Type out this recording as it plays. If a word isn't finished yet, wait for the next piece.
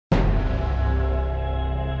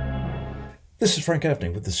This is Frank Gaffney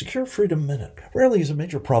with the Secure Freedom Minute. Rarely is a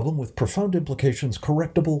major problem with profound implications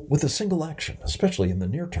correctable with a single action, especially in the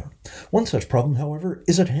near term. One such problem, however,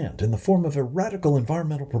 is at hand in the form of a radical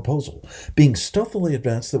environmental proposal being stealthily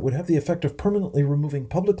advanced that would have the effect of permanently removing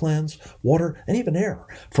public lands, water, and even air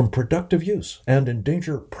from productive use and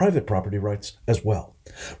endanger private property rights as well.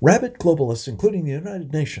 Rabid globalists, including the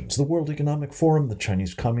United Nations, the World Economic Forum, the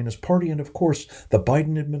Chinese Communist Party, and of course the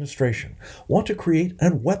Biden administration, want to create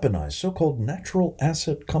and weaponize so-called natural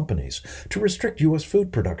asset companies to restrict U.S.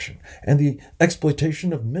 food production and the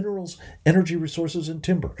exploitation of minerals, energy resources, and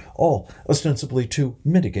timber, all ostensibly to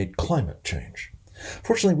mitigate climate change.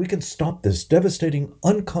 Fortunately, we can stop this devastating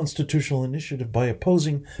unconstitutional initiative by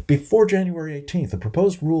opposing, before January 18th, a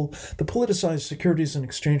proposed rule the politicized Securities and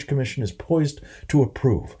Exchange Commission is poised to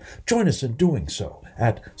approve. Join us in doing so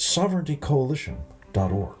at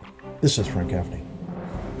sovereigntycoalition.org. This is Frank Gaffney.